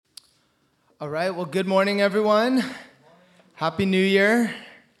All right, well, good morning, everyone. Happy New Year.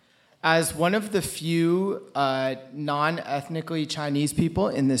 As one of the few non-ethnically Chinese people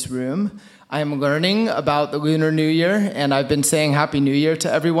in this room, I am learning about the Lunar New Year, and I've been saying Happy New Year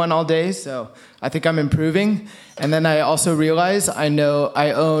to everyone all day, so I think I'm improving. And then I also realize I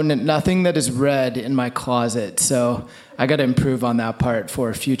own nothing that is red in my closet, so I got to improve on that part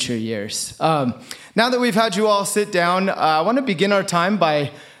for future years. Now that we've had you all sit down, I want to begin our time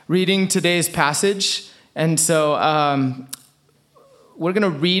by reading today's passage. And so we're going to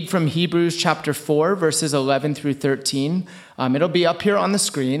read from Hebrews chapter 4, verses 11 through 13. It'll be up here on the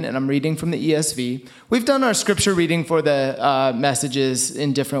screen, and I'm reading from the ESV. We've done our scripture reading for the messages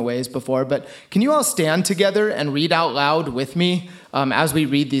in different ways before, but can you all stand together and read out loud with me as we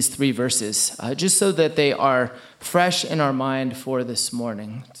read these three verses, just so that they are fresh in our mind for this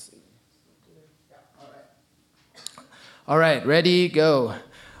morning? All right, ready, go.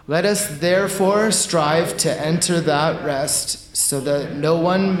 Let us therefore strive to enter that rest, so that no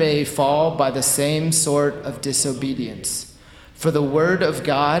one may fall by the same sort of disobedience. For the word of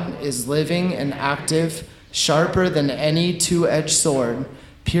God is living and active, sharper than any two-edged sword,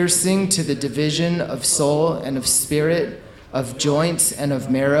 piercing to the division of soul and of spirit, of joints and of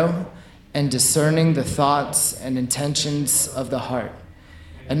marrow, and discerning the thoughts and intentions of the heart.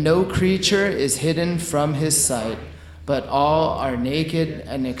 And no creature is hidden from his sight, but all are naked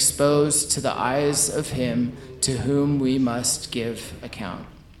and exposed to the eyes of him to whom we must give account.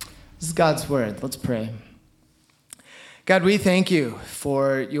 This is God's word. Let's pray. God, we thank you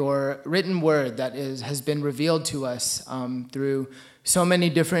for your written word that has been revealed to us through so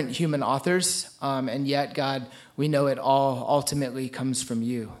many different human authors, and yet, God, we know it all ultimately comes from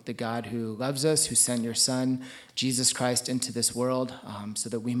you, the God who loves us, who sent your Son, Jesus Christ, into this world so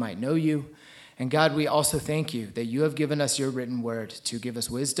that we might know you. And God, we also thank you that you have given us your written word to give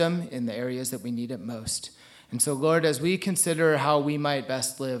us wisdom in the areas that we need it most. And so, Lord, as we consider how we might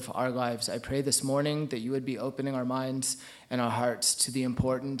best live our lives, I pray this morning that you would be opening our minds and our hearts to the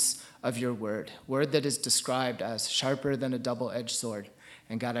importance of your word that is described as sharper than a double-edged sword.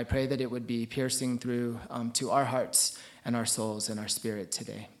 And God, I pray that it would be piercing through to our hearts and our souls and our spirit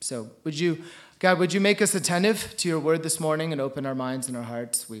today. So would you make us attentive to your word this morning and open our minds and our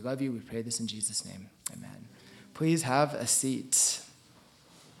hearts? We love you. We pray this in Jesus' name. Amen. Please have a seat.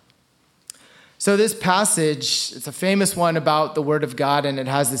 So this passage, it's a famous one about the word of God, and it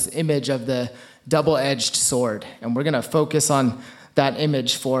has this image of the double-edged sword. And we're going to focus on that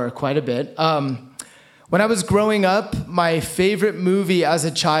image for quite a bit. When I was growing up, my favorite movie as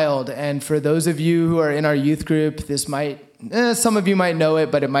a child, and for those of you who are in our youth group, some of you might know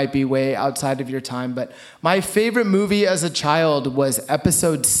it, but it might be way outside of your time. But my favorite movie as a child was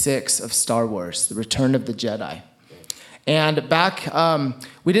Episode 6 of Star Wars, The Return of the Jedi. And back,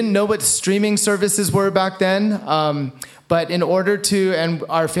 we didn't know what streaming services were back then, but in order to, and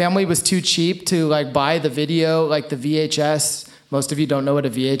our family was too cheap to buy the video, the VHS. Most of you don't know what a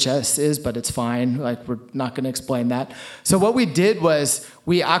VHS is, but it's fine. We're not going to explain that. So what we did was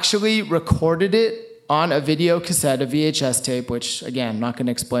we actually recorded it on a video cassette, a VHS tape, which, again, I'm not going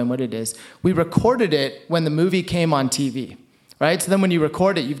to explain what it is. We recorded it when the movie came on TV, right? So then when you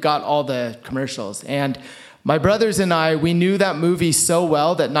record it, you've got all the commercials. And my brothers and I, we knew that movie so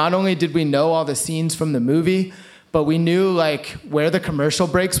well that not only did we know all the scenes from the movie, but we knew where the commercial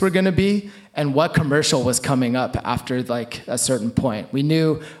breaks were going to be and what commercial was coming up after a certain point. We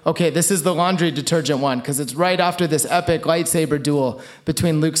knew, okay, this is the laundry detergent one because it's right after this epic lightsaber duel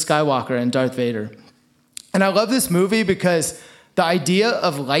between Luke Skywalker and Darth Vader. And I love this movie because the idea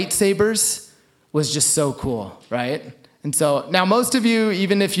of lightsabers was just so cool, right? And so now most of you,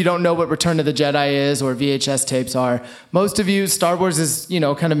 even if you don't know what Return of the Jedi is or VHS tapes are, most of you, Star Wars is,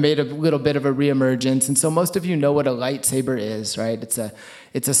 kind of made a little bit of a reemergence. And so most of you know what a lightsaber is, right? It's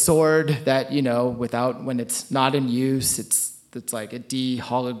a sword that, when it's not in use, it's like it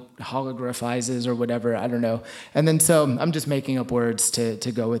holographizes or whatever, I don't know. And then so I'm just making up words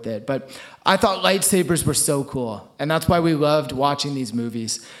to go with it. But I thought lightsabers were so cool. And that's why we loved watching these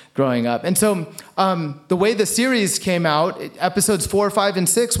movies growing up. And so the way the series came out, episodes 4, 5, and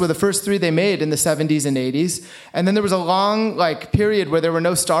 6 were the first three they made in the 70s and 80s. And then there was a long period where there were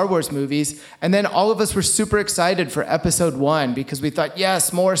no Star Wars movies. And then all of us were super excited for episode 1 because we thought,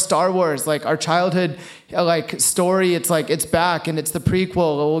 yes, more Star Wars. Our childhood story, it's back and it's the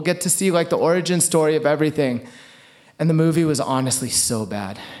prequel. We'll get to see the origin story of everything. And the movie was honestly so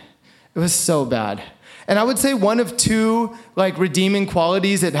bad. It was so bad. And I would say one of two like redeeming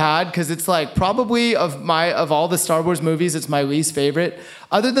qualities it had, because it's like probably of all the Star Wars movies, it's my least favorite.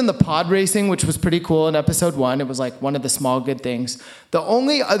 Other than the pod racing, which was pretty cool in episode 1, it was like one of the small good things. The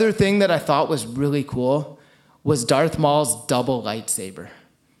only other thing that I thought was really cool was Darth Maul's double lightsaber.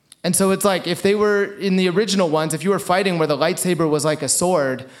 And so it's like if they were in the original ones, if you were fighting where the lightsaber was like a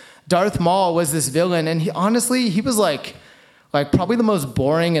sword, Darth Maul was this villain, and he was like probably the most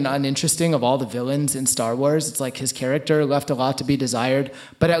boring and uninteresting of all the villains in Star Wars. It's like his character left a lot to be desired,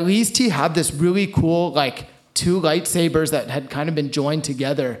 but at least he had this really cool like two lightsabers that had kind of been joined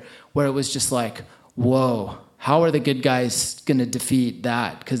together, where it was just like, whoa, how are the good guys gonna defeat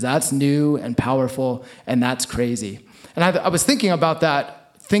that? Because that's new and powerful, and that's crazy. And I was thinking about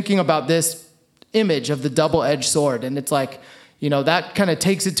this image of the double-edged sword, and it's like, that kind of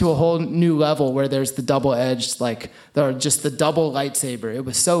takes it to a whole new level where there's the double-edged, or just the double lightsaber. It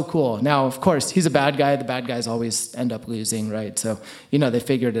was so cool. Now, of course, he's a bad guy. The bad guys always end up losing, right? So, they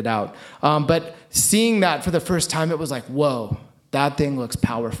figured it out. But seeing that for the first time, it was like, whoa, that thing looks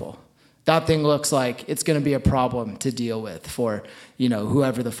powerful. That thing looks like it's going to be a problem to deal with for,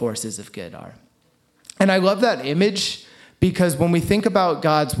 whoever the forces of good are. And I love that image, because when we think about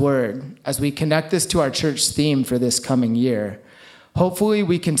God's word, as we connect this to our church theme for this coming year, hopefully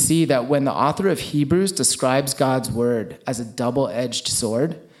we can see that when the author of Hebrews describes God's word as a double-edged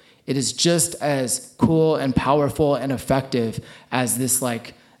sword, it is just as cool and powerful and effective as this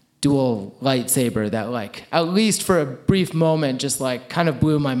dual lightsaber that at least for a brief moment, just kind of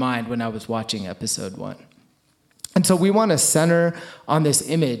blew my mind when I was watching episode 1. And so we want to center on this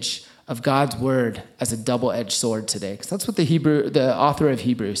image of God's word as a double-edged sword today, because that's what the author of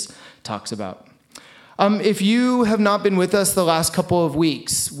Hebrews talks about. If you have not been with us the last couple of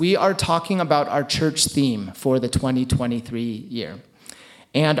weeks, we are talking about our church theme for the 2023 year.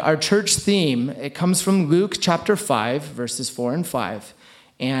 And our church theme, it comes from Luke chapter 5, verses 4 and 5.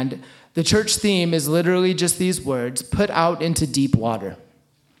 And the church theme is literally just these words, put out into deep water.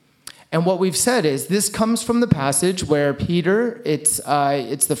 And what we've said is this comes from the passage where Peter, it's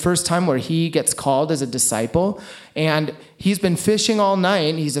the first time where he gets called as a disciple, and he's been fishing all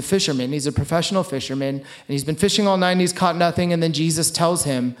night. He's a fisherman. He's a professional fisherman, and he's been fishing all night, and he's caught nothing, and then Jesus tells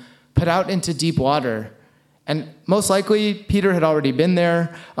him, put out into deep water. And most likely, Peter had already been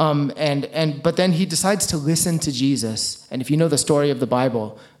there, but then he decides to listen to Jesus. And if you know the story of the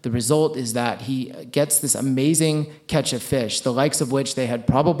Bible, the result is that he gets this amazing catch of fish, the likes of which they had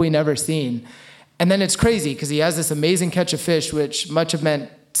probably never seen. And then it's crazy because he has this amazing catch of fish, which much have meant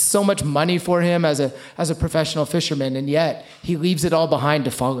so much money for him as a professional fisherman, and yet he leaves it all behind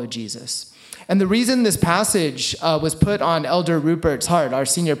to follow Jesus. And the reason this passage was put on Elder Rupert's heart, our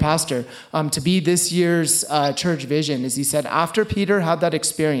senior pastor, to be this year's church vision is he said, after Peter had that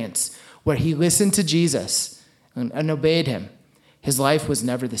experience where he listened to Jesus and obeyed him, his life was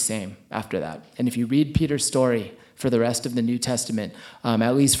never the same after that. And if you read Peter's story for the rest of the New Testament,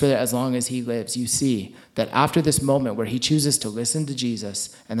 at least for as long as he lives, you see that after this moment where he chooses to listen to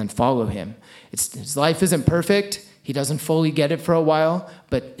Jesus and then follow him, his life isn't perfect. He doesn't fully get it for a while,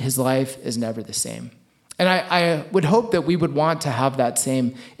 but his life is never the same. And I would hope that we would want to have that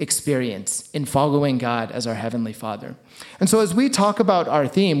same experience in following God as our Heavenly Father. And so as we talk about our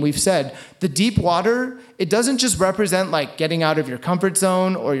theme, we've said the deep water, it doesn't just represent getting out of your comfort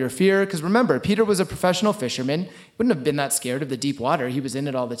zone or your fear, because remember, Peter was a professional fisherman. He wouldn't have been that scared of the deep water. He was in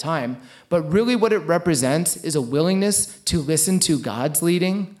it all the time. But really what it represents is a willingness to listen to God's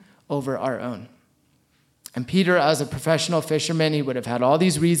leading over our own. And Peter, as a professional fisherman, he would have had all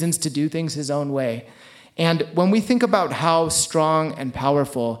these reasons to do things his own way. And when we think about how strong and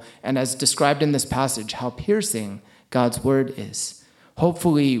powerful, and as described in this passage, how piercing God's word is,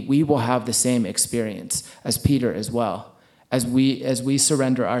 hopefully we will have the same experience as Peter as well, as we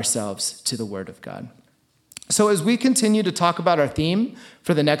surrender ourselves to the word of God. So as we continue to talk about our theme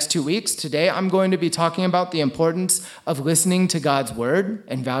for the next 2 weeks, today I'm going to be talking about the importance of listening to God's word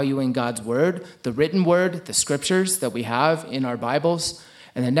and valuing God's word, the written word, the scriptures that we have in our Bibles.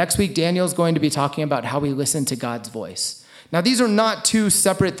 And then next week, Daniel's going to be talking about how we listen to God's voice. Now, these are not two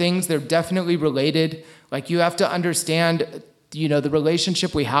separate things. They're definitely related. You have to understand, the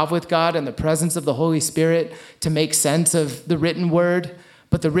relationship we have with God and the presence of the Holy Spirit to make sense of the written word.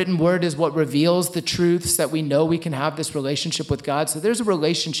 But the written word is what reveals the truths that we know we can have this relationship with God. So there's a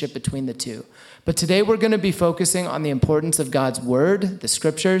relationship between the two. But today we're going to be focusing on the importance of God's word, the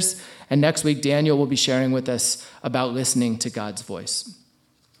scriptures. And next week, Daniel will be sharing with us about listening to God's voice.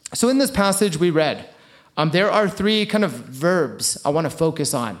 So in this passage we read, there are three kind of verbs I want to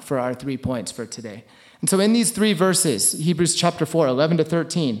focus on for our 3 points for today. And so in these 3 verses, Hebrews chapter 4, 11 to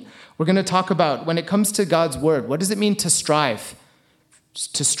 13, we're going to talk about when it comes to God's word, what does it mean to strive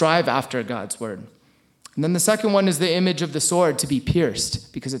after God's word? And then the second one is the image of the sword, to be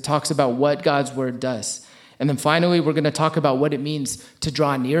pierced, because it talks about what God's word does. And then finally, we're going to talk about what it means to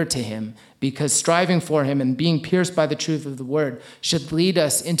draw near to him, because striving for him and being pierced by the truth of the word should lead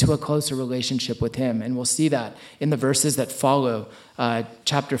us into a closer relationship with him. And we'll see that in the verses that follow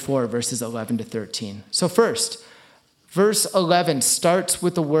chapter 4, verses 11 to 13. So first, verse 11 starts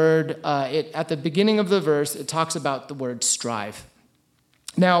with the word, at the beginning of the verse, it talks about the word strive.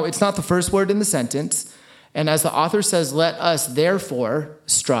 Now, it's not the first word in the sentence. And as the author says, let us therefore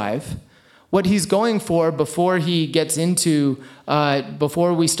strive. What he's going for before he gets into,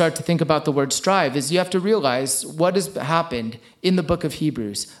 before we start to think about the word strive, is you have to realize what has happened in the book of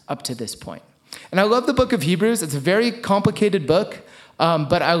Hebrews up to this point. And I love the book of Hebrews. It's a very complicated book,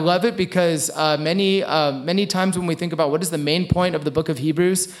 but I love it because many times when we think about what is the main point of the book of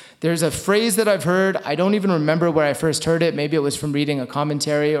Hebrews, there's a phrase that I've heard. I don't even remember where I first heard it. Maybe it was from reading a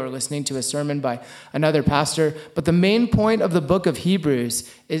commentary or listening to a sermon by another pastor. But the main point of the book of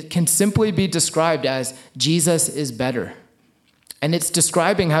Hebrews, it can simply be described as Jesus is better. And it's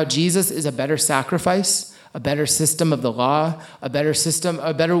describing how Jesus is a better sacrifice, a better system of the law, a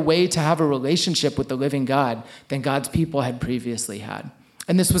better way to have a relationship with the living God than God's people had previously had.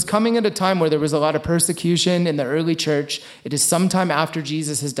 And this was coming at a time where there was a lot of persecution in the early church. It is sometime after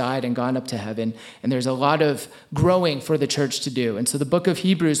Jesus has died and gone up to heaven, and there's a lot of growing for the church to do. And so the book of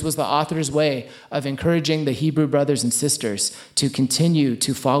Hebrews was the author's way of encouraging the Hebrew brothers and sisters to continue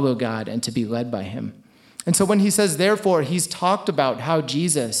to follow God and to be led by him. And so when he says, therefore, he's talked about how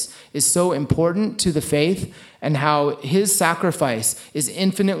Jesus is so important to the faith and how his sacrifice is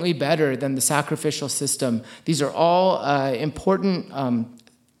infinitely better than the sacrificial system. These are all important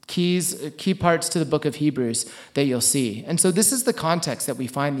key parts to the book of Hebrews that you'll see. And so this is the context that we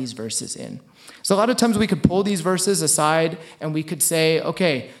find these verses in. So a lot of times we could pull these verses aside and we could say,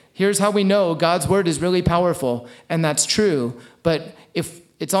 okay, here's how we know God's word is really powerful, and that's true. But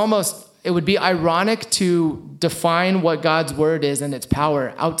it would be ironic to define what God's word is and its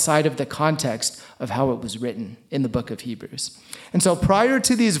power outside of the context of how it was written in the book of Hebrews. And so prior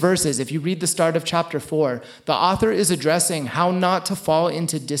to these verses, if you read the start of chapter 4, the author is addressing how not to fall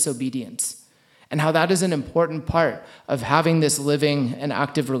into disobedience and how that is an important part of having this living and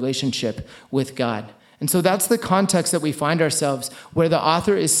active relationship with God. And so that's the context that we find ourselves, where the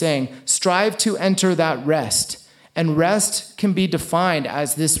author is saying, strive to enter that rest. And rest can be defined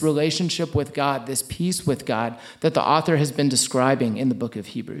as this relationship with God, this peace with God that the author has been describing in the book of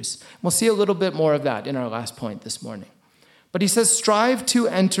Hebrews. We'll see a little bit more of that in our last point this morning. But he says, strive to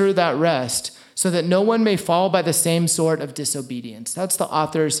enter that rest so that no one may fall by the same sort of disobedience. That's the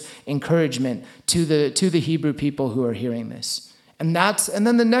author's encouragement to the Hebrew people who are hearing this. And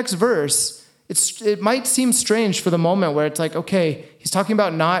then the next verse, it might seem strange for the moment where it's like, okay, he's talking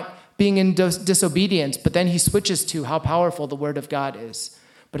about not being in disobedience, but then he switches to how powerful the word of God is.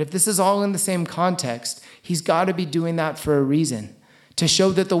 But if this is all in the same context, he's got to be doing that for a reason, to show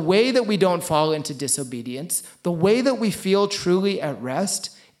that the way that we don't fall into disobedience, the way that we feel truly at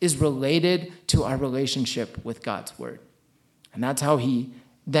rest, is related to our relationship with God's word. And that's how he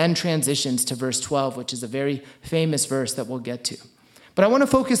then transitions to verse 12, which is a very famous verse that we'll get to. But I want to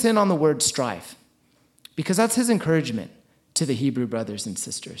focus in on the word strive, because that's his encouragement to the Hebrew brothers and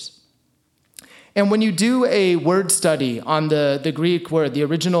sisters. And when you do a word study on the Greek word, the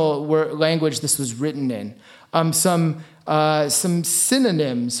original language this was written in, some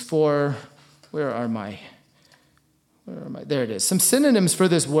synonyms for, where are my? There it is. Some synonyms for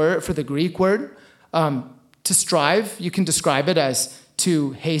this word, for the Greek word. To strive, you can describe it as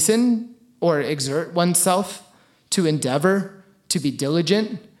to hasten or exert oneself, to endeavor, to be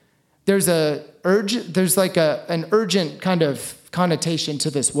diligent. There's an urgent kind of connotation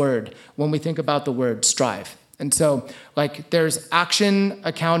to this word when we think about the word strive. And so there's action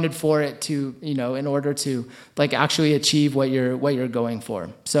accounted for it to, in order to actually achieve what you're going for.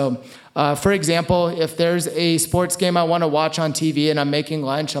 So for example, if there's a sports game I want to watch on TV and I'm making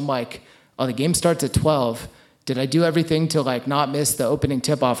lunch, I'm like, oh, the game starts at 12. Did I do everything to not miss the opening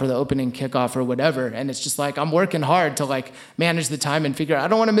tip-off or the opening kickoff or whatever? And it's just I'm working hard to manage the time and figure out I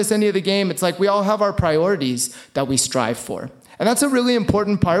don't want to miss any of the game. It's we all have our priorities that we strive for. And that's a really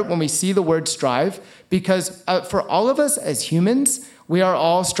important part when we see the word strive, because for all of us as humans, we are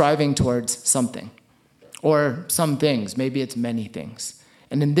all striving towards something or some things. Maybe it's many things.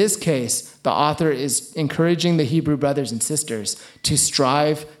 And in this case, the author is encouraging the Hebrew brothers and sisters to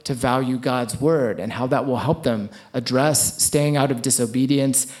strive to value God's word and how that will help them address staying out of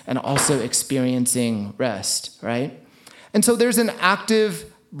disobedience and also experiencing rest, right? And so there's an active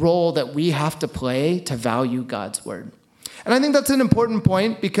role that we have to play to value God's word. And I think that's an important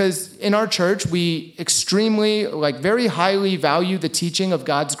point because in our church, we extremely, very highly value the teaching of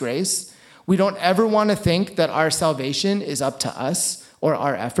God's grace. We don't ever want to think that our salvation is up to us or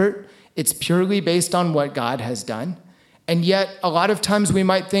our effort. It's purely based on what God has done. And yet, a lot of times we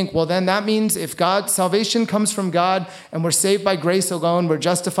might think, well, then that means if salvation comes from God and we're saved by grace alone, we're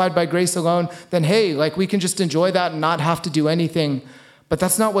justified by grace alone, then hey, we can just enjoy that and not have to do anything. But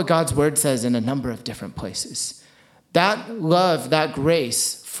that's not what God's word says in a number of different places. That love, that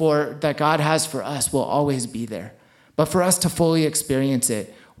grace that God has for us will always be there. But for us to fully experience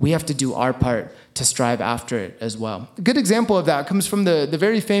it, we have to do our part to strive after it as well. A good example of that comes from the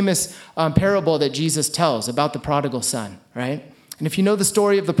very famous parable that Jesus tells about the prodigal son, right? And if you know the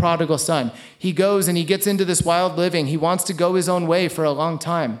story of the prodigal son, he goes and he gets into this wild living. He wants to go his own way for a long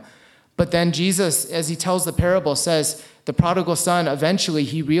time. But then Jesus, as he tells the parable, says the prodigal son, eventually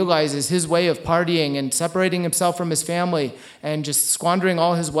he realizes his way of partying and separating himself from his family and just squandering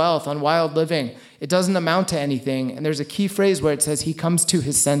all his wealth on wild living. It doesn't amount to anything. And there's a key phrase where it says he comes to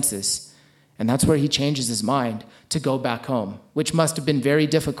his senses. And that's where he changes his mind to go back home, which must have been very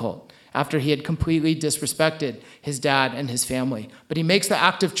difficult after he had completely disrespected his dad and his family. But he makes the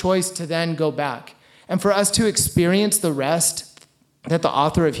active choice to then go back. And for us to experience the rest that the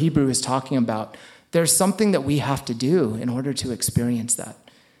author of Hebrew is talking about, there's something that we have to do in order to experience that.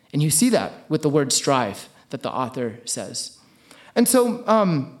 And you see that with the word strive that the author says. And so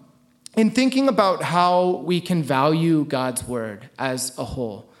in thinking about how we can value God's word as a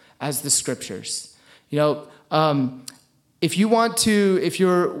whole, as the scriptures, if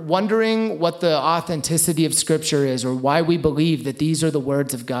you're wondering what the authenticity of Scripture is or why we believe that these are the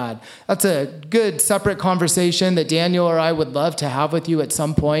words of God, that's a good separate conversation that Daniel or I would love to have with you at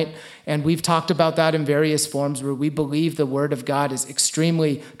some point. And we've talked about that in various forms where we believe the word of God is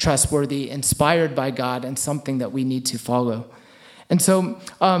extremely trustworthy, inspired by God, and something that we need to follow. And so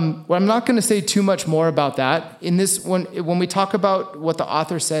I'm not going to say too much more about that. In this one, when we talk about what the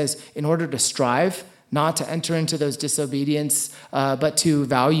author says, in order to strive, not to enter into those disobedience, but to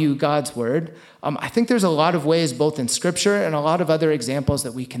value God's word. I think there's a lot of ways, both in Scripture and a lot of other examples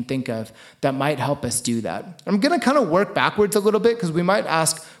that we can think of that might help us do that. I'm going to kind of work backwards a little bit because we might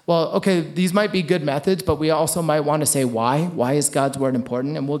ask, well, okay, these might be good methods, but we also might want to say why. Why is God's word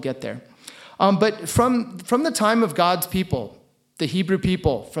important? And we'll get there. But from the time of God's people, the Hebrew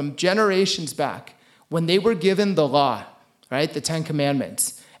people, from generations back, when they were given the law, right, the Ten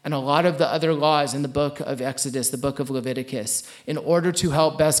Commandments, and a lot of the other laws in the book of Exodus, the book of Leviticus, in order to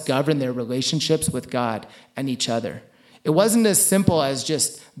help best govern their relationships with God and each other. It wasn't as simple as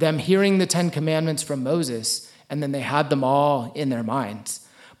just them hearing the Ten Commandments from Moses, and then they had them all in their minds.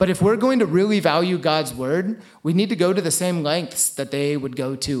 But if we're going to really value God's word, we need to go to the same lengths that they would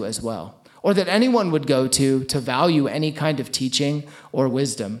go to as well, or that anyone would go to value any kind of teaching or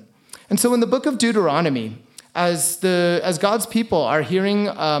wisdom. And so in the book of Deuteronomy, as God's people are hearing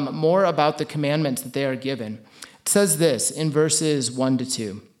more about the commandments that they are given, it says this in verses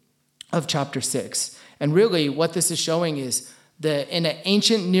 1-2 of chapter 6. And really what this is showing is in an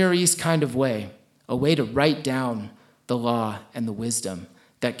ancient Near East kind of way, a way to write down the law and the wisdom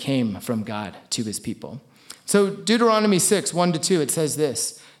that came from God to his people. So Deuteronomy 6, 1-2, it says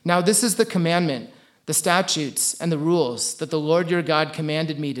this: "Now this is the commandment, the statutes, and the rules that the Lord your God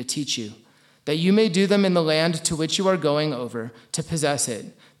commanded me to teach you, that you may do them in the land to which you are going over to possess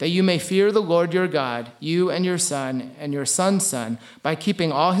it, that you may fear the Lord your God, you and your son's son, by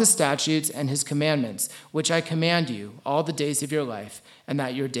keeping all his statutes and his commandments, which I command you all the days of your life, and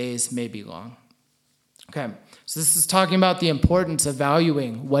that your days may be long." Okay, so this is talking about the importance of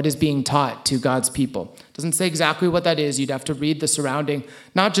valuing what is being taught to God's people. It doesn't say exactly what that is. You'd have to read the surrounding,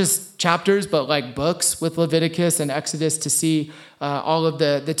 not just chapters, but like books with Leviticus and Exodus to see all of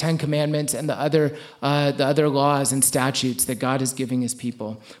the Ten Commandments and the other laws and statutes that God is giving his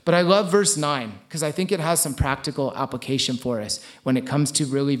people. But I love verse 9 because I think it has some practical application for us when it comes to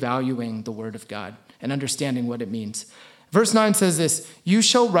really valuing the word of God and understanding what it means. Verse 9 says this: "You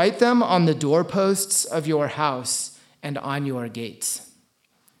shall write them on the doorposts of your house and on your gates."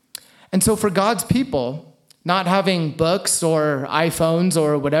 And so for God's people, not having books or iPhones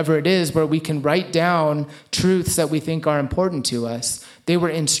or whatever it is where we can write down truths that we think are important to us, they were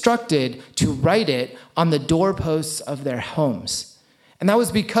instructed to write it on the doorposts of their homes. And that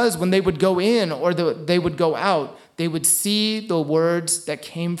was because when they would go in or they would go out, they would see the words that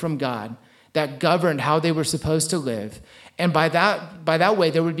came from God that governed how they were supposed to live. And by that way,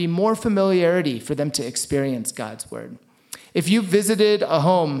 there would be more familiarity for them to experience God's word. If you visited a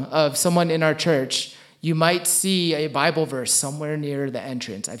home of someone in our church, you might see a Bible verse somewhere near the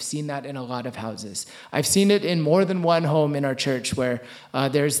entrance. I've seen that in a lot of houses. I've seen it in more than one home in our church where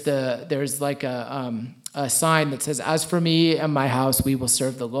there's like a sign that says, "As for me and my house, we will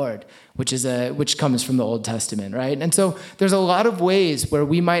serve the Lord," which comes from the Old Testament, right? And so there's a lot of ways where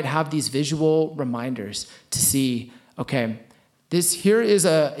we might have these visual reminders to see, okay, here is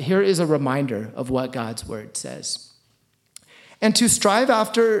a reminder of what God's word says. And to strive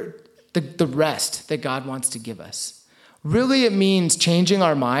after the rest that God wants to give us. Really, it means changing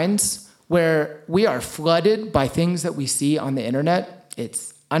our minds where we are flooded by things that we see on the internet.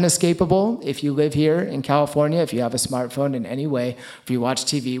 It's unescapable if you live here in California, if you have a smartphone in any way, if you watch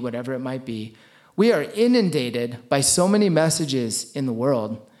TV, whatever it might be. We are inundated by so many messages in the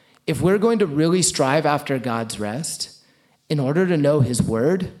world. If we're going to really strive after God's rest, in order to know his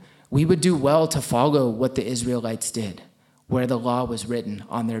word, we would do well to follow what the Israelites did, where the law was written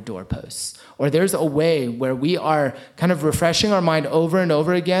on their doorposts. Or there's a way where we are kind of refreshing our mind over and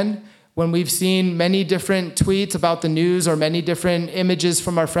over again when we've seen many different tweets about the news or many different images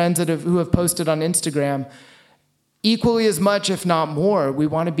from our friends who have posted on Instagram. Equally as much, if not more, we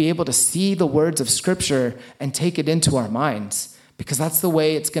want to be able to see the words of Scripture and take it into our minds, because that's the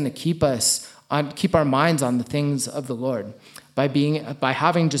way it's going to keep our minds on the things of the Lord, by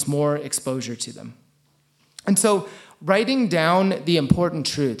having just more exposure to them. And so writing down the important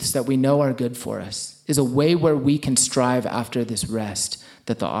truths that we know are good for us is a way where we can strive after this rest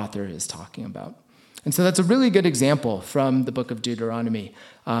that the author is talking about. And so that's a really good example from the book of Deuteronomy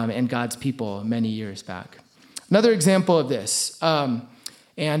and God's people many years back. Another example of this,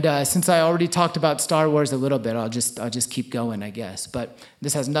 since I already talked about Star Wars a little bit, I'll just keep going, I guess. But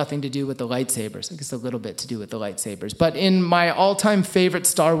this has nothing to do with the lightsabers. I guess a little bit to do with the lightsabers. But in my all-time favorite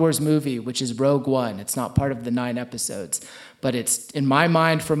Star Wars movie, which is Rogue One, it's not part of the 9 episodes, but it's, in my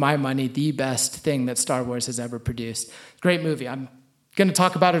mind, for my money, the best thing that Star Wars has ever produced. Great movie. I'm going to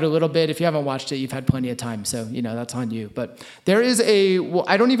talk about it a little bit. If you haven't watched it, you've had plenty of time, so that's on you. But there is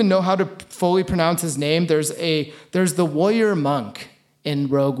I don't even know how to fully pronounce his name. There's the warrior monk in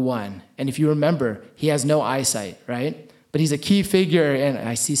Rogue One. And if you remember, he has no eyesight, right? But he's a key figure, and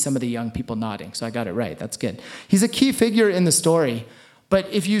I see some of the young people nodding, so I got it right. That's good. He's a key figure in the story. But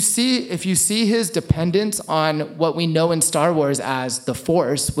if you see his dependence on what we know in Star Wars as the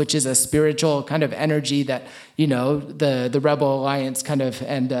Force, which is a spiritual kind of energy that, the Rebel Alliance kind of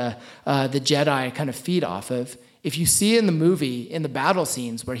and the Jedi kind of feed off of, if you see in the movie, in the battle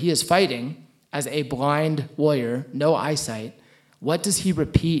scenes where he is fighting as a blind warrior, no eyesight, what does he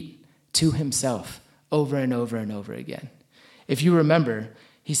repeat to himself over and over and over again? If you remember,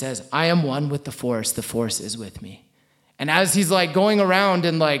 he says, "I am one with the Force is with me." And as he's going around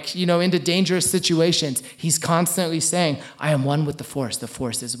and into dangerous situations, he's constantly saying, "I am one with the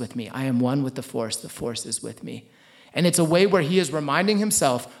Force is with me. I am one with the Force is with me." And it's a way where he is reminding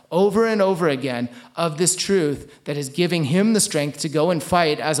himself over and over again of this truth that is giving him the strength to go and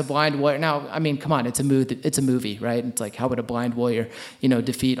fight as a blind warrior. Now, I mean, come on, it's a movie, right? It's like, how would a blind warrior,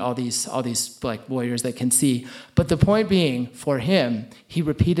 defeat all these warriors that can see? But the point being, for him, he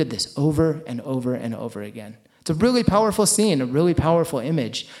repeated this over and over and over again. It's a really powerful scene, a really powerful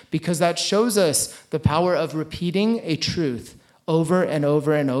image, because that shows us the power of repeating a truth over and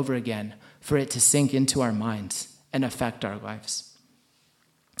over and over again for it to sink into our minds and affect our lives.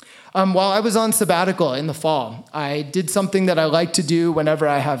 While I was on sabbatical in the fall, I did something that I like to do whenever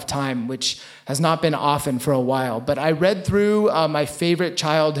I have time, which has not been often for a while. But I read through my favorite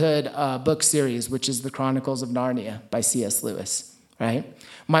childhood book series, which is The Chronicles of Narnia by C.S. Lewis, right?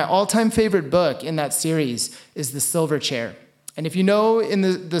 My all-time favorite book in that series is The Silver Chair. And if you know in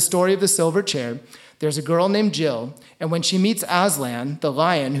the story of The Silver Chair, there's a girl named Jill, and when she meets Aslan, the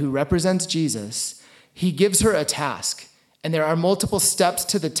lion who represents Jesus, he gives her a task, and there are multiple steps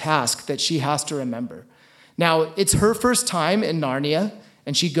to the task that she has to remember. Now, it's her first time in Narnia,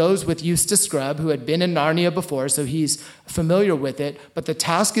 and she goes with Eustace Scrubb, who had been in Narnia before, so he's familiar with it, but the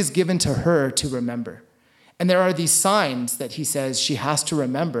task is given to her to remember. And there are these signs that he says she has to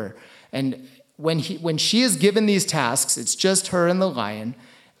remember, and when she is given these tasks, it's just her and the lion,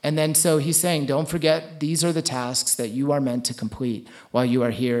 and then so he's saying, don't forget, these are the tasks that you are meant to complete while you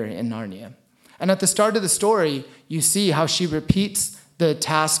are here in Narnia. And at the start of the story, you see how she repeats the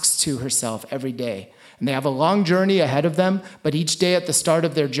tasks to herself every day. And they have a long journey ahead of them, but each day at the start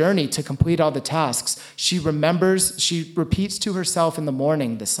of their journey to complete all the tasks, she repeats to herself in the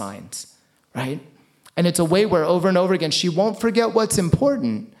morning the signs, right? And it's a way where over and over again, she won't forget what's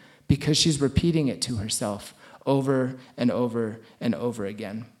important because she's repeating it to herself over and over and over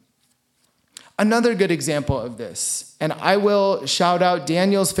again. Another good example of this, and I will shout out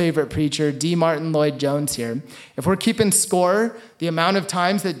Daniel's favorite preacher, D. Martin Lloyd-Jones here. If we're keeping score, the amount of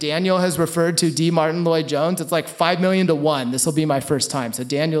times that Daniel has referred to D. Martin Lloyd-Jones, it's like 5 million to 1. This will be my first time, so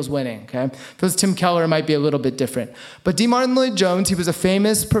Daniel's winning, okay? If it was Tim Keller, it might be a little bit different. But D. Martin Lloyd-Jones, he was a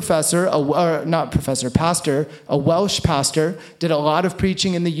famous pastor, a Welsh pastor, did a lot of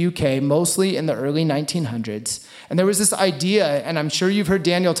preaching in the UK, mostly in the early 1900s. And there was this idea, and I'm sure you've heard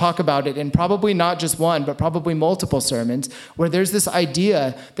Daniel talk about it in probably not just one, but probably multiple sermons, where there's this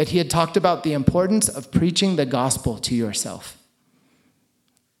idea that he had talked about the importance of preaching the gospel to yourself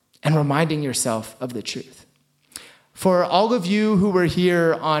and reminding yourself of the truth. For all of you who were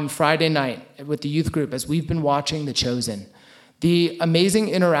here on Friday night with the youth group, as we've been watching The Chosen, the amazing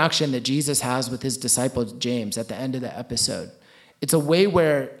interaction that Jesus has with his disciple James at the end of the episode, it's a way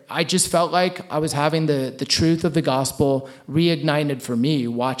where I just felt like I was having the truth of the gospel reignited for me,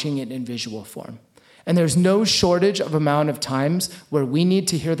 watching it in visual form. And there's no shortage of amount of times where we need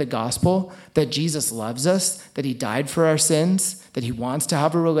to hear the gospel, that Jesus loves us, that he died for our sins, that he wants to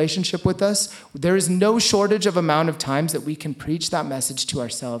have a relationship with us. There is no shortage of amount of times that we can preach that message to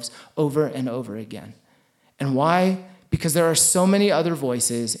ourselves over and over again. And why? Because there are so many other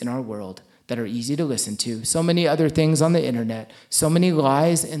voices in our world that are easy to listen to, so many other things on the internet, so many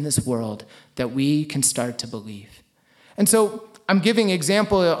lies in this world that we can start to believe. And so I'm giving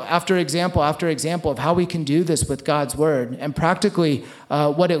example after example after example of how we can do this with God's word and practically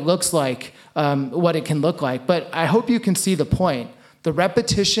what it looks like, what it can look like. But I hope you can see the point. The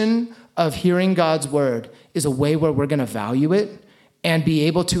repetition of hearing God's word is a way where we're going to value it and be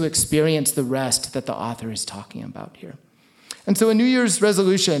able to experience the rest that the author is talking about here. And so a New Year's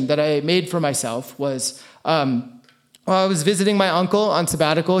resolution that I made for myself was, I was visiting my uncle on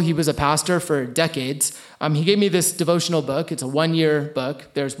sabbatical. He was a pastor for decades. He gave me this devotional book. It's a 1-year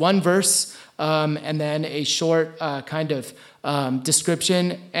book. There's one verse and then a short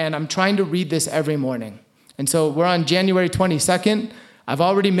description, and I'm trying to read this every morning. And so we're on January 22nd. I've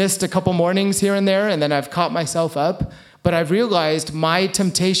already missed a couple mornings here and there, and then I've caught myself up. But I've realized my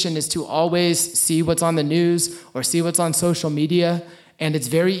temptation is to always see what's on the news or see what's on social media. And it's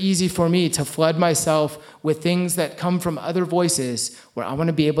very easy for me to flood myself with things that come from other voices where I want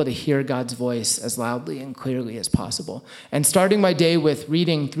to be able to hear God's voice as loudly and clearly as possible. And starting my day with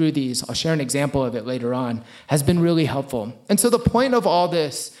reading through these, I'll share an example of it later on, has been really helpful. And so the point of all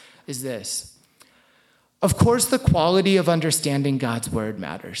this is this. Of course, the quality of understanding God's word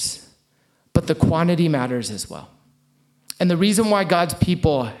matters, but the quantity matters as well. And the reason why God's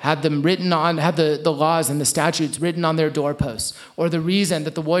people had them written on, had the laws and the statutes written on their doorposts, or the reason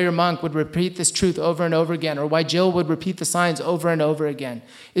that the warrior monk would repeat this truth over and over again, or why Jill would repeat the signs over and over again,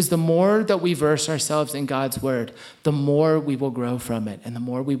 is the more that we verse ourselves in God's word, the more we will grow from it, and the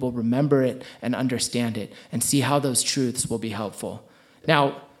more we will remember it and understand it, and see how those truths will be helpful.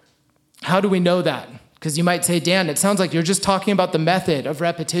 Now, how do we know that? Because you might say, Dan, it sounds like you're just talking about the method of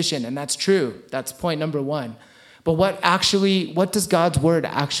repetition, and that's true. That's point number one. But what does God's word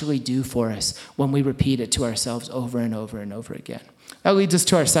actually do for us when we repeat it to ourselves over and over and over again? That leads us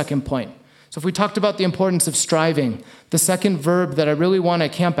to our second point. So if we talked about the importance of striving, the second verb that I really want to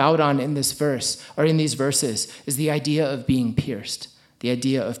camp out on in this verse, or in these verses, is the idea of being pierced, the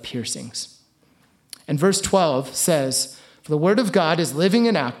idea of piercings. And verse 12 says, "For the word of God is living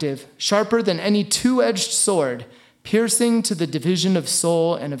and active, sharper than any two-edged sword, piercing to the division of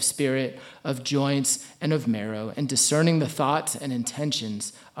soul and of spirit, of joints and of marrow, and discerning the thoughts and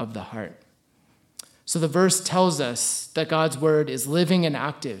intentions of the heart." So the verse tells us that God's word is living and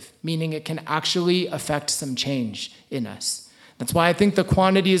active, meaning it can actually affect some change in us. That's why I think the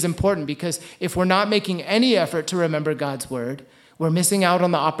quantity is important, because if we're not making any effort to remember God's word, we're missing out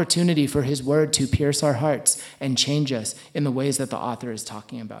on the opportunity for his word to pierce our hearts and change us in the ways that the author is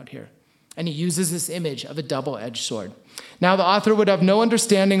talking about here. And he uses this image of a double-edged sword. Now, the author would have no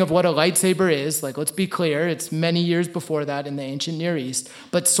understanding of what a lightsaber is. Like, let's be clear, it's many years before that in the ancient Near East.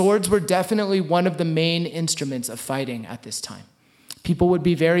 But swords were definitely one of the main instruments of fighting at this time. People would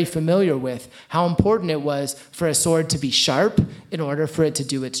be very familiar with how important it was for a sword to be sharp in order for it to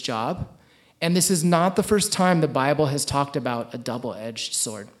do its job. And this is not the first time the Bible has talked about a double-edged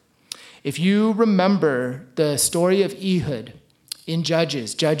sword. If you remember the story of Ehud, in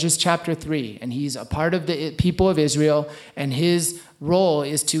Judges chapter 3, and he's a part of the people of Israel, and his role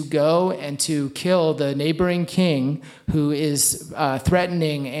is to go and to kill the neighboring king who is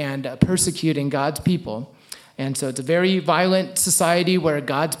threatening and persecuting God's people. And so it's a very violent society where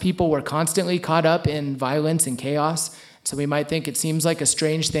God's people were constantly caught up in violence and chaos. So we might think it seems like a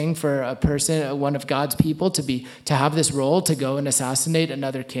strange thing for a person, one of God's people, to have this role to go and assassinate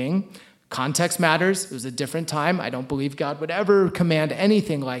another king. Context matters. It was a different time. I don't believe God would ever command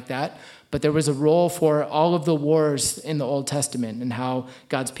anything like that. But there was a role for all of the wars in the Old Testament and how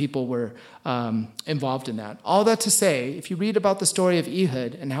God's people were involved in that. All that to say, if you read about the story of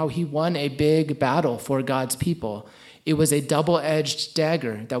Ehud and how he won a big battle for God's people, it was a double-edged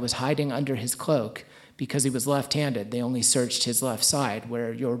dagger that was hiding under his cloak because he was left-handed. They only searched his left side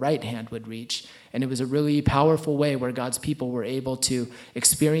where your right hand would reach. And it was a really powerful way where God's people were able to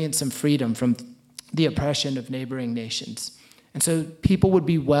experience some freedom from the oppression of neighboring nations. And so people would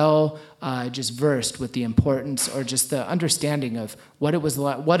be just versed with the importance or just the understanding of what it was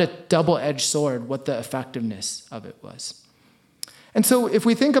like, what a double-edged sword, what the effectiveness of it was. And so if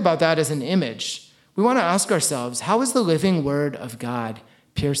we think about that as an image, we want to ask ourselves, how is the living word of God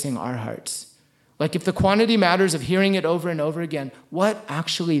piercing our hearts? Like if the quantity matters of hearing it over and over again, what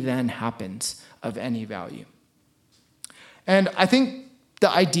actually then happens of any value? And I think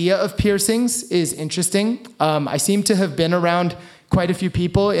the idea of piercings is interesting. I seem to have been around quite a few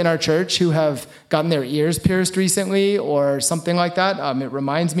people in our church who have gotten their ears pierced recently or something like that. It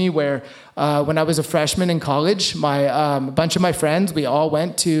reminds me where when I was a freshman in college, a bunch of my friends, we all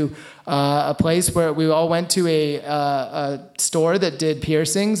went to a place where we all went to a store that did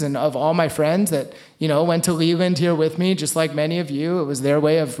piercings, and of all my friends that went to Leland here with me, just like many of you, it was their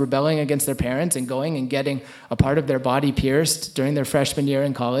way of rebelling against their parents and going and getting a part of their body pierced during their freshman year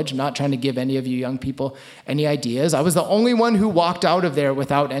in college. I'm not trying to give any of you young people any ideas. I was the only one who walked out of there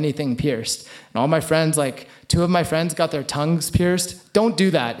without anything pierced. And all my friends, like 2 of my friends got their tongues pierced. Don't do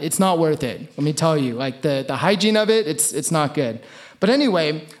that. It's not worth it. Let me tell you, like the hygiene of it, it's not good. But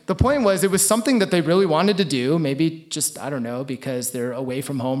anyway, the point was it was something that they really wanted to do, maybe just, I don't know, because they're away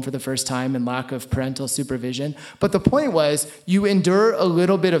from home for the first time and lack of parental supervision. But the point was you endure a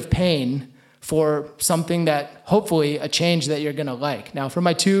little bit of pain for something that hopefully a change that you're going to like. Now, for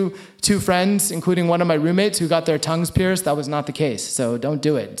my two friends, including one of my roommates who got their tongues pierced, that was not the case. So don't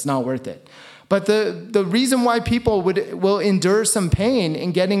do it. It's not worth it. But the reason why people will endure some pain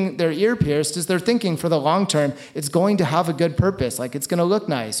in getting their ear pierced is they're thinking for the long term, it's going to have a good purpose, like it's going to look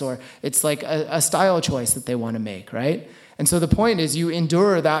nice, or it's like a style choice that they want to make, right? And so the point is you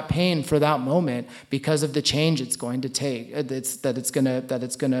endure that pain for that moment because of the change it's going to take, that it's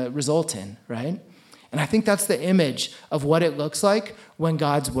going to result in, right? And I think that's the image of what it looks like when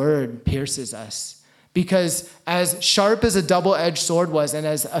God's word pierces us. Because as sharp as a double-edged sword was and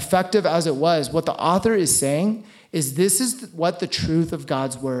as effective as it was, what the author is saying is this is what the truth of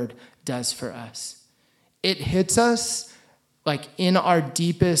God's word does for us. It hits us like in our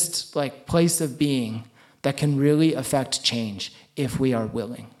deepest like place of being that can really affect change if we are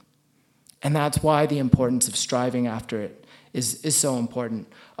willing. And that's why the importance of striving after it is so important.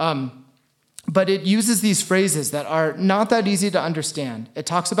 But it uses these phrases that are not that easy to understand. It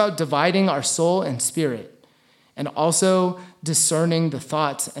talks about dividing our soul and spirit, and also discerning the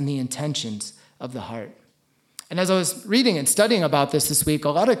thoughts and the intentions of the heart. And as I was reading and studying about this week, a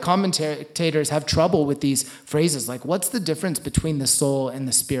lot of commentators have trouble with these phrases. Like, what's the difference between the soul and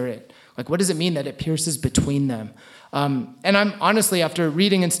the spirit? Like, what does it mean that it pierces between them? And I'm honestly, after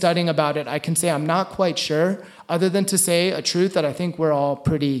reading and studying about it, I can say I'm not quite sure, other than to say a truth that I think we're all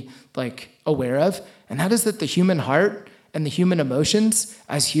pretty aware of, and that is that the human heart and the human emotions,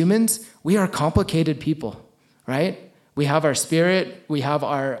 as humans, we are complicated people, right? We have our spirit, we have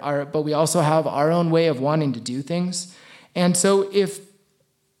but we also have our own way of wanting to do things. And so if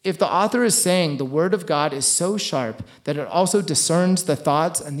the author is saying the word of God is so sharp that it also discerns the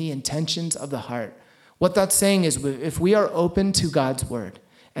thoughts and the intentions of the heart, what that's saying is if we are open to God's word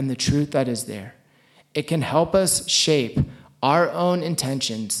and the truth that is there, it can help us shape our own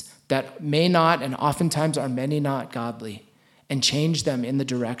intentions that may not and oftentimes are many not godly, and change them in the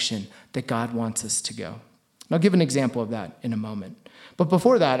direction that God wants us to go. And I'll give an example of that in a moment. But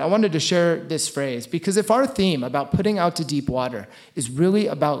before that, I wanted to share this phrase, because if our theme about putting out to deep water is really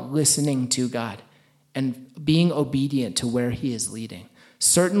about listening to God and being obedient to where he is leading,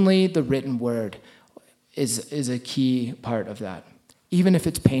 certainly the written word is a key part of that, even if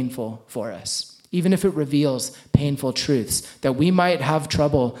it's painful for us. Even if it reveals painful truths that we might have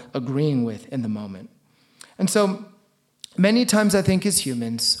trouble agreeing with in the moment. And so many times I think as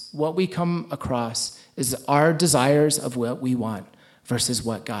humans, what we come across is our desires of what we want versus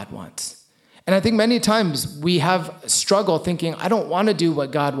what God wants. And I think many times we have struggle thinking, I don't want to do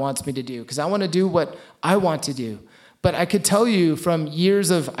what God wants me to do because I want to do what I want to do. But I could tell you from years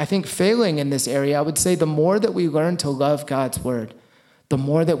of, I think, failing in this area, I would say the more that we learn to love God's word, the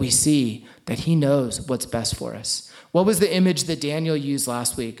more that we see that he knows what's best for us. What was the image that Daniel used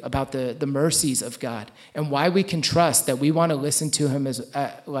last week about the mercies of God and why we can trust that we want to listen to him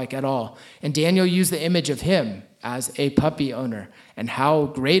at all? And Daniel used the image of him as a puppy owner and how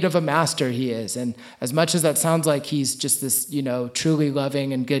great of a master he is. And as much as that sounds like he's just this, truly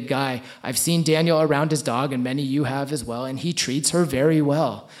loving and good guy, I've seen Daniel around his dog, and many of you have as well, and he treats her very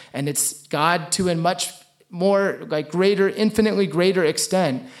well. And it's God to a much more infinitely greater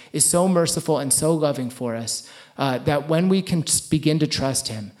extent is so merciful and so loving for us that when we can begin to trust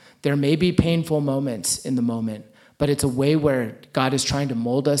him, there may be painful moments in the moment, but it's a way where God is trying to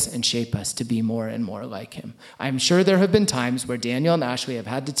mold us and shape us to be more and more like him. I'm sure there have been times where Daniel and Ashley have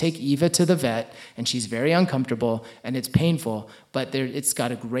had to take Eva to the vet, and she's very uncomfortable, and it's painful, but it's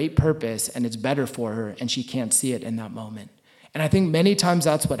got a great purpose, and it's better for her, and she can't see it in that moment. And I think many times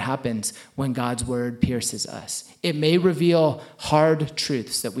that's what happens when God's word pierces us. It may reveal hard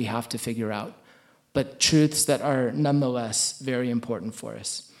truths that we have to figure out, but truths that are nonetheless very important for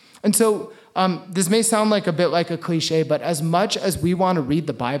us. And so this may sound like a bit like a cliche, but as much as we want to read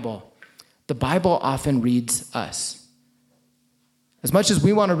the Bible often reads us. As much as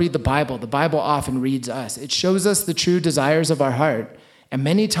we want to read the Bible often reads us. It shows us the true desires of our heart. And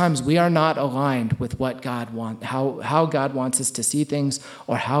many times we are not aligned with what God wants, how God wants us to see things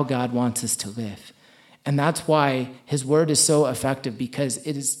or how God wants us to live. And that's why his word is so effective, because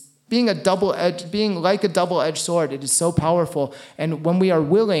it is being like a double-edged sword. It is so powerful. And when we are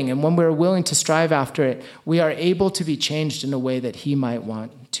willing to strive after it, we are able to be changed in a way that he might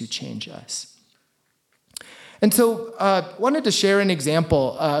want to change us. And so I wanted to share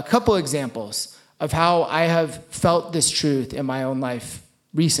a couple examples of how I have felt this truth in my own life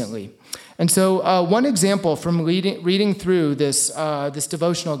recently. And so one example from reading through this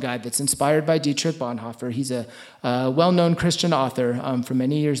devotional guide that's inspired by Dietrich Bonhoeffer. He's a well-known Christian author from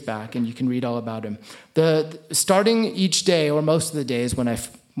many years back, and you can read all about him. Starting each day, or most of the days when I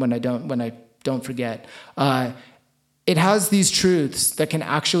don't forget, it has these truths that can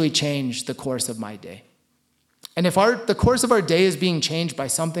actually change the course of my day. And if the course of our day is being changed by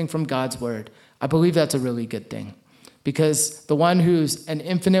something from God's word, I believe that's a really good thing, because the one who's an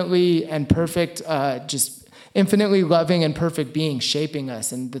infinitely and perfect, just infinitely loving and perfect being shaping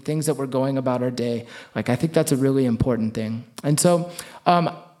us and the things that we're going about our day, I think that's a really important thing. And so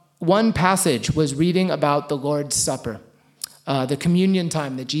one passage was reading about the Lord's Supper, the communion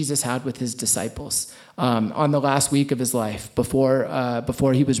time that Jesus had with his disciples on the last week of his life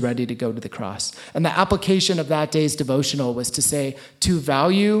before he was ready to go to the cross. And the application of that day's devotional was to say, to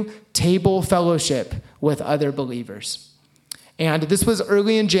value table fellowship with other believers. And this was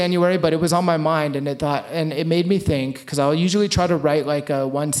early in January, but it was on my mind, and it made me think, because I'll usually try to write a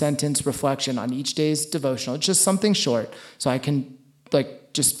one-sentence reflection on each day's devotional. It's just something short, so I can,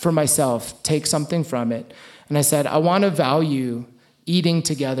 just for myself, take something from it. And I said, I want to value eating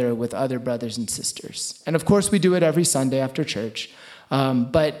together with other brothers and sisters. And of course, we do it every Sunday after church.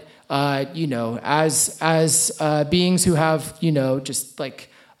 But as beings who have,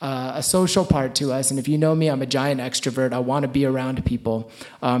 a social part to us, and if you know me, I'm a giant extrovert. I want to be around people.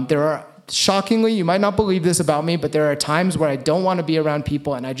 Shockingly, you might not believe this about me, but there are times where I don't want to be around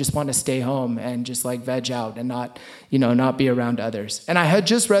people and I just want to stay home and just veg out and not be around others. And I had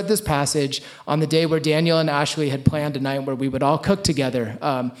just read this passage on the day where Daniel and Ashley had planned a night where we would all cook together.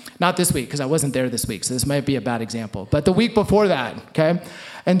 Not this week, because I wasn't there this week, so this might be a bad example, but the week before that, okay?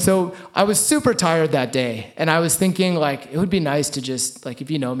 And so I was super tired that day, and I was thinking, it would be nice to just, if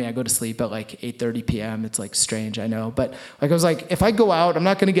you know me, I go to sleep at 8:30 p.m. It's strange, I know. But I was if I go out, I'm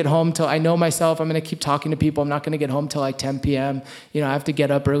not going to get home till I know myself. I'm going to keep talking to people. I'm not going to get home till 10 p.m. I have to get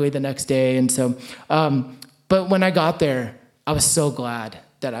up early the next day. And so, but when I got there, I was so glad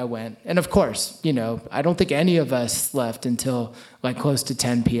that I went. And of course, I don't think any of us left until close to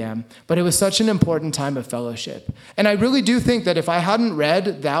 10 p.m. But it was such an important time of fellowship. And I really do think that if I hadn't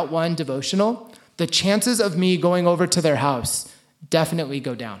read that one devotional, the chances of me going over to their house definitely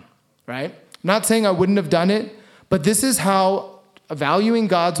go down, right? I'm not saying I wouldn't have done it, but this is how valuing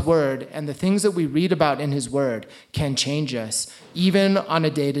God's word and the things that we read about in his word can change us, even on a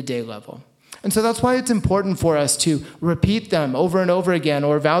day-to-day level. And so that's why it's important for us to repeat them over and over again,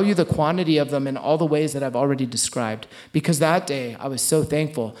 or value the quantity of them in all the ways that I've already described. Because that day, I was so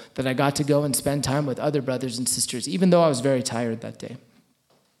thankful that I got to go and spend time with other brothers and sisters, even though I was very tired that day.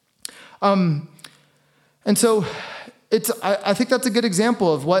 And so I think that's a good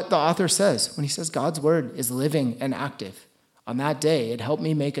example of what the author says when he says God's word is living and active. On that day, it helped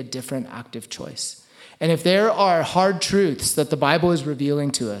me make a different active choice. And if there are hard truths that the Bible is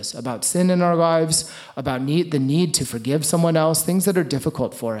revealing to us about sin in our lives, about the need to forgive someone else, things that are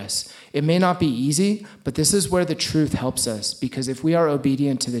difficult for us, it may not be easy, but this is where the truth helps us, because if we are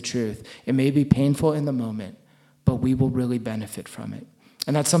obedient to the truth, it may be painful in the moment, but we will really benefit from it.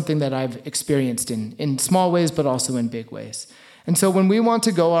 And that's something that I've experienced in small ways, but also in big ways. And so when we want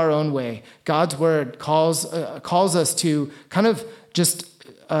to go our own way, God's word calls us to kind of just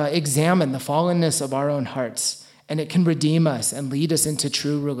examine the fallenness of our own hearts. And it can redeem us and lead us into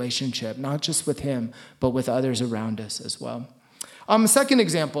true relationship, not just with him, but with others around us as well. A second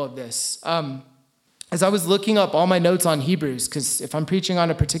example of this, as I was looking up all my notes on Hebrews, because if I'm preaching on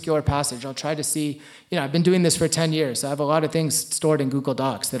a particular passage, I'll try to see, I've been doing this for 10 years, so I have a lot of things stored in Google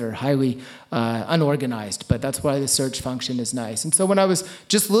Docs that are highly unorganized, but that's why the search function is nice. And so when I was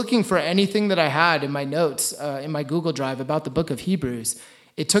just looking for anything that I had in my notes, in my Google Drive about the book of Hebrews,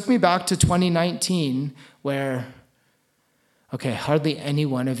 it took me back to 2019 where... Okay, hardly any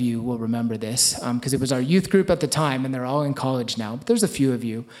one of you will remember this because it was our youth group at the time, and they're all in college now, but there's a few of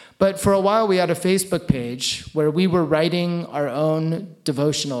you. But for a while, we had a Facebook page where we were writing our own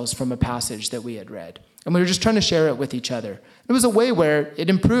devotionals from a passage that we had read, and we were just trying to share it with each other. It was a way where it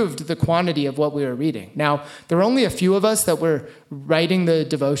improved the quantity of what we were reading. Now, there were only a few of us that were writing the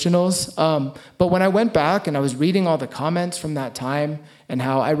devotionals, but when I went back and I was reading all the comments from that time, and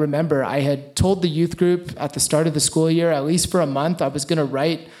how I remember I had told the youth group at the start of the school year, at least for a month, I was going to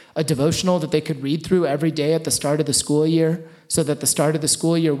write a devotional that they could read through every day at the start of the school year, so that the start of the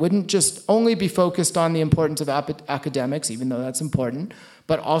school year wouldn't just only be focused on the importance of academics, even though that's important,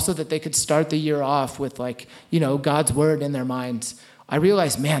 but also that they could start the year off with God's word in their minds. I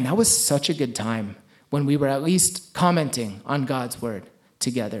realized, man, that was such a good time when we were at least commenting on God's word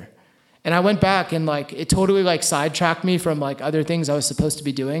together. And I went back and it totally sidetracked me from other things I was supposed to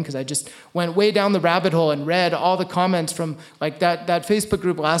be doing, because I just went way down the rabbit hole and read all the comments from that Facebook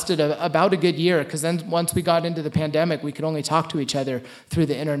group lasted about a good year, because then once we got into the pandemic, we could only talk to each other through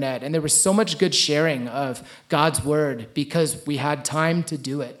the internet. And there was so much good sharing of God's word because we had time to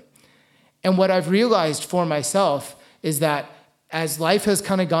do it. And what I've realized for myself is that as life has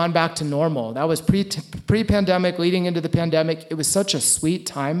kind of gone back to normal, that was pre-pandemic, leading into the pandemic, it was such a sweet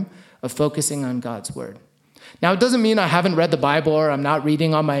time of focusing on God's word. Now, it doesn't mean I haven't read the Bible, or I'm not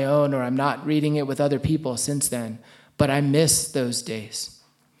reading on my own, or I'm not reading it with other people since then, but I miss those days.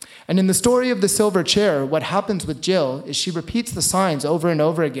 And in the story of the silver chair, what happens with Jill is she repeats the signs over and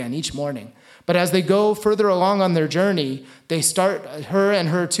over again each morning. But as they go further along on their journey, her and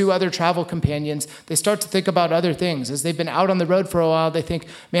her two other travel companions, they start to think about other things. As they've been out on the road for a while, they think,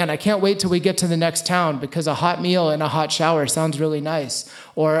 man, I can't wait till we get to the next town because a hot meal and a hot shower sounds really nice.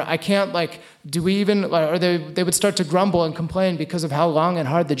 Or I can't, they would start to grumble and complain because of how long and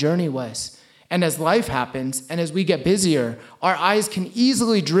hard the journey was. And as life happens, and as we get busier, our eyes can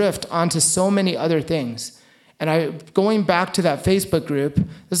easily drift onto so many other things. And going back to that Facebook group,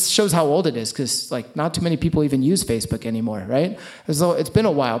 this shows how old it is, because not too many people even use Facebook anymore, right? So it's been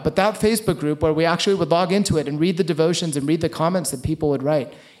a while. But that Facebook group where we actually would log into it and read the devotions and read the comments that people would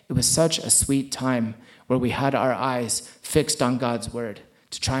write, it was such a sweet time where we had our eyes fixed on God's word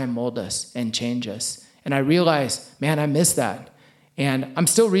to try and mold us and change us. And I realized, man, I miss that. And I'm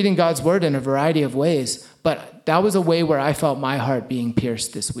still reading God's word in a variety of ways, but that was a way where I felt my heart being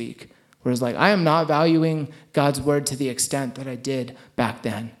pierced this week. Whereas I am not valuing God's word to the extent that I did back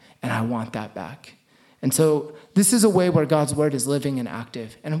then, and I want that back. And so this is a way where God's word is living and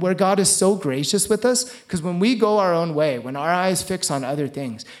active, and where God is so gracious with us, because when we go our own way, when our eyes fix on other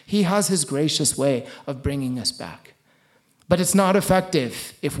things, he has his gracious way of bringing us back. But it's not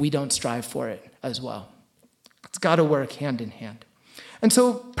effective if we don't strive for it as well. It's got to work hand in hand. And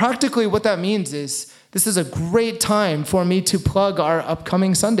so practically what that means is this is a great time for me to plug our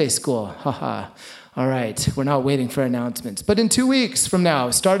upcoming Sunday school. Haha. All right, we're not waiting for announcements. But in 2 weeks from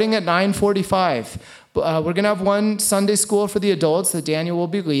now, starting at 9:45, we're going to have one Sunday school for the adults that Daniel will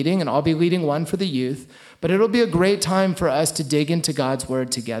be leading, and I'll be leading one for the youth. But it'll be a great time for us to dig into God's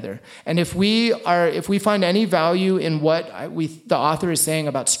word together. And if we find any value in what the author is saying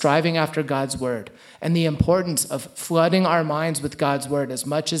about striving after God's word and the importance of flooding our minds with God's word as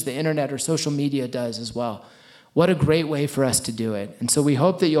much as the internet or social media does as well, what a great way for us to do it. And so we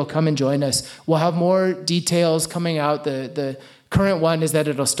hope that you'll come and join us. We'll have more details coming out. The current one is that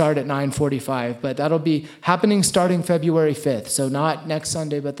it'll start at 9:45, but that'll be happening starting February 5th. So not next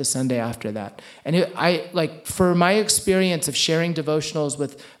Sunday, but the Sunday after that. And for my experience of sharing devotionals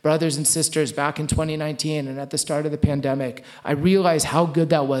with brothers and sisters back in 2019 and at the start of the pandemic, I realized how good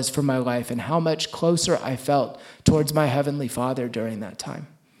that was for my life and how much closer I felt towards my Heavenly Father during that time.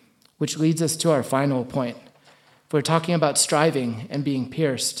 which leads us to our final point. If we're talking about striving and being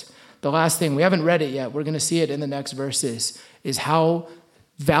pierced, the last thing, we haven't read it yet, we're going to see it in the next verses, is how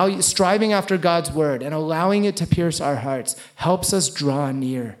striving after God's word and allowing it to pierce our hearts helps us draw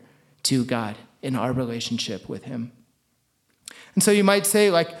near to God in our relationship with him. And so you might say,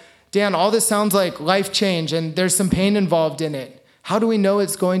 like, Dan, all this sounds like life change and there's some pain involved in it. How do we know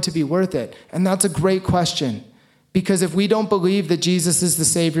it's going to be worth it? And that's a great question. Because if we don't believe that Jesus is the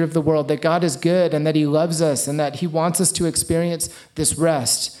Savior of the world, that God is good and that he loves us and that he wants us to experience this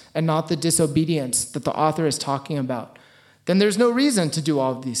rest and not the disobedience that the author is talking about, then there's no reason to do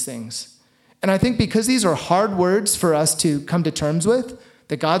all of these things. And I think because these are hard words for us to come to terms with,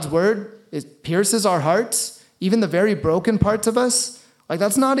 that God's word, it pierces our hearts, even the very broken parts of us, like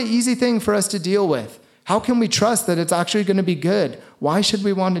that's not an easy thing for us to deal with. How can we trust that it's actually going to be good? Why should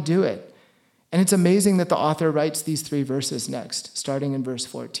we want to do it? And it's amazing that the author writes these 3 verses next, starting in verse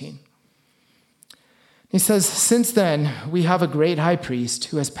 14. He says, "Since then, we have a great high priest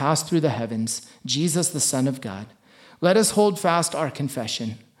who has passed through the heavens, Jesus, the Son of God. Let us hold fast our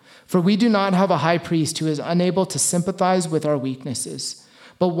confession. For we do not have a high priest who is unable to sympathize with our weaknesses,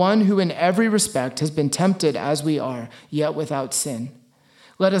 but one who in every respect has been tempted as we are, yet without sin.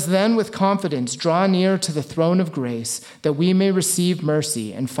 Let us then with confidence draw near to the throne of grace, that we may receive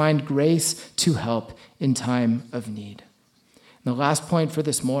mercy and find grace to help in time of need." And the last point for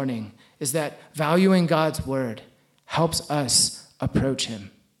this morning is that valuing God's word helps us approach him,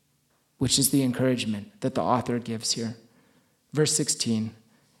 which is the encouragement that the author gives here. Verse 16,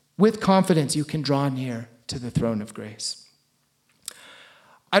 "With confidence you can draw near to the throne of grace."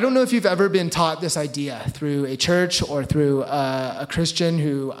 I don't know if you've ever been taught this idea through a church or through a Christian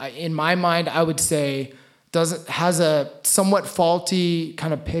who, in my mind, I would say has a somewhat faulty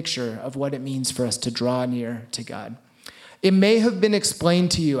kind of picture of what it means for us to draw near to God. It may have been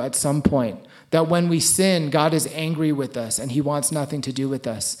explained to you at some point that when we sin, God is angry with us and he wants nothing to do with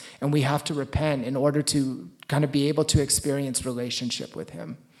us, and we have to repent in order to kind of be able to experience relationship with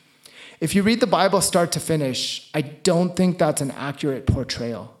him. If you read the Bible start to finish, I don't think that's an accurate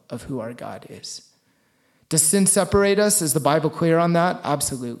portrayal of who our God is. Does sin separate us? Is the Bible clear on that?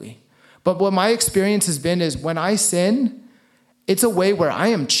 Absolutely. But what my experience has been is when I sin, it's a way where I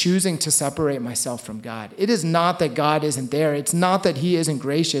am choosing to separate myself from God. It is not that God isn't there. It's not that he isn't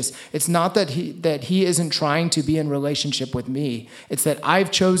gracious. It's not that he isn't trying to be in relationship with me. It's that I've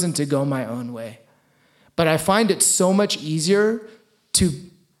chosen to go my own way. But I find it so much easier to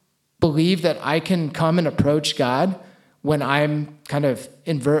believe that I can come and approach God when I'm kind of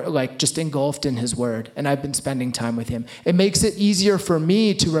just engulfed in his word and I've been spending time with him. It makes it easier for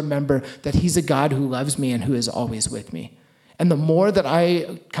me to remember that he's a God who loves me and who is always with me. And the more that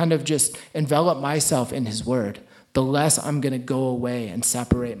I kind of just envelop myself in his word, the less I'm going to go away and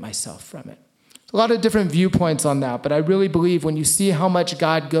separate myself from it. A lot of different viewpoints on that, but I really believe when you see how much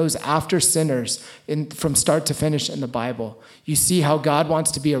God goes after sinners from start to finish in the Bible, you see how God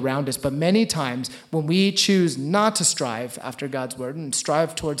wants to be around us. But many times when we choose not to strive after God's word and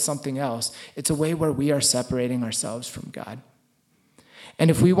strive towards something else, it's a way where we are separating ourselves from God.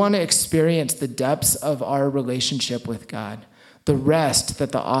 And if we want to experience the depths of our relationship with God, the rest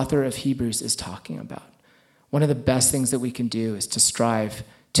that the author of Hebrews is talking about, one of the best things that we can do is to strive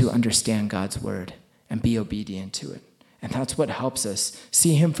to understand God's word and be obedient to it. And that's what helps us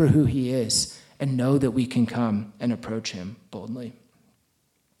see him for who he is and know that we can come and approach him boldly.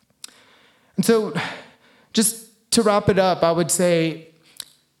 And so just to wrap it up, I would say,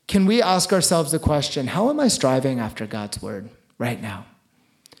 can we ask ourselves the question, how am I striving after God's word right now?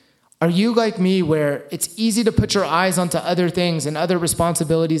 Are you like me where it's easy to put your eyes onto other things and other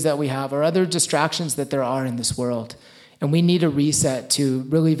responsibilities that we have or other distractions that there are in this world? And we need a reset to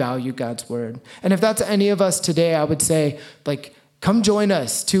really value God's word. And if that's any of us today, I would say, come join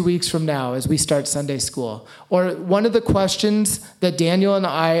us 2 weeks from now as we start Sunday school. Or one of the questions that Daniel and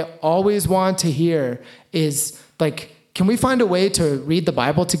I always want to hear is, can we find a way to read the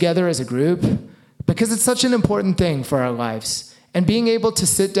Bible together as a group? Because it's such an important thing for our lives. And being able to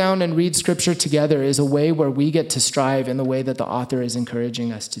sit down and read scripture together is a way where we get to strive in the way that the author is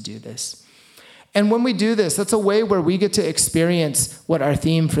encouraging us to do this. And when we do this, that's a way where we get to experience what our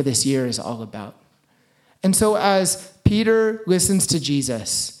theme for this year is all about. And so as Peter listens to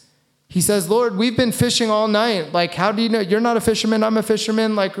Jesus, he says, "Lord, we've been fishing all night. How do you know? You're not a fisherman, I'm a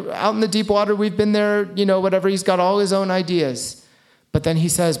fisherman. Out in the deep water, we've been there, whatever." He's got all his own ideas. But then he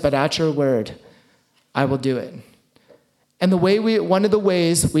says, "But at your word, I will do it." And one of the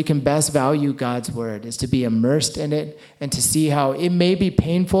ways we can best value God's word is to be immersed in it and to see how it may be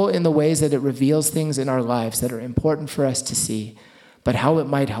painful in the ways that it reveals things in our lives that are important for us to see. but how it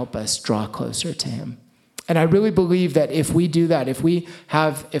might help us draw closer to him. And I really believe that if we do that, if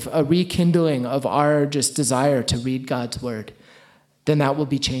a rekindling of our just desire to read God's word, then that will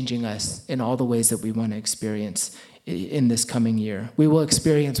be changing us in all the ways that we want to experience in this coming year. We will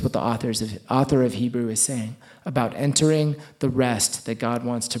experience what the author of Hebrew is saying about entering the rest that God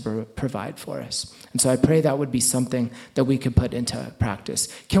wants to provide for us. And so I pray that would be something that we could put into practice.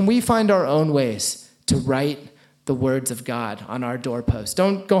 Can we find our own ways to write the words of God on our doorpost?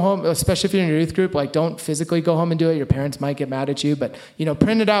 Don't go home, especially if you're in your youth group, don't physically go home and do it. Your parents might get mad at you, but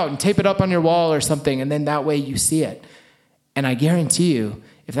print it out and tape it up on your wall or something, and then that way you see it. And I guarantee you,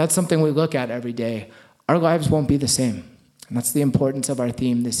 if that's something we look at every day, our lives won't be the same. And that's the importance of our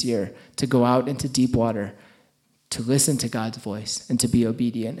theme this year, to go out into deep water, to listen to God's voice and to be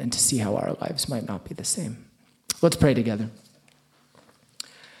obedient and to see how our lives might not be the same. Let's pray together.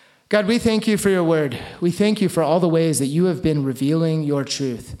 God, we thank you for your word. We thank you for all the ways that you have been revealing your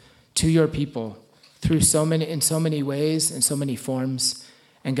truth to your people in so many ways, in so many forms.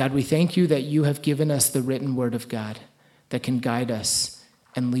 And God, we thank you that you have given us the written word of God that can guide us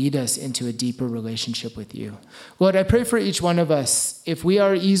and lead us into a deeper relationship with you. Lord, I pray for each one of us, if we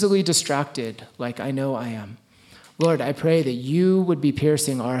are easily distracted, like I know I am, Lord, I pray that you would be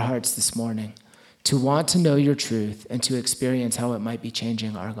piercing our hearts this morning to want to know your truth and to experience how it might be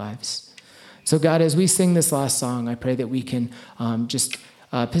changing our lives. So God, as we sing this last song, I pray that we can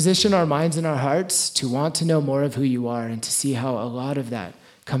position our minds and our hearts to want to know more of who you are and to see how a lot of that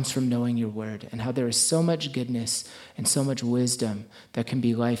comes from knowing your word and how there is so much goodness and so much wisdom that can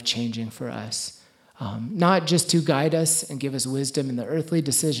be life-changing for us. Not just to guide us and give us wisdom in the earthly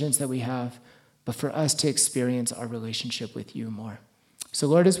decisions that we have, but for us to experience our relationship with you more. So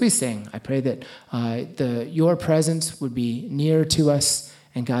Lord, as we sing, I pray that your presence would be near to us,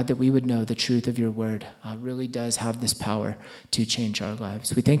 and God, that we would know the truth of your word really does have this power to change our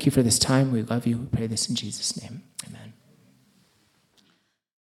lives. We thank you for this time. We love you. We pray this in Jesus' name.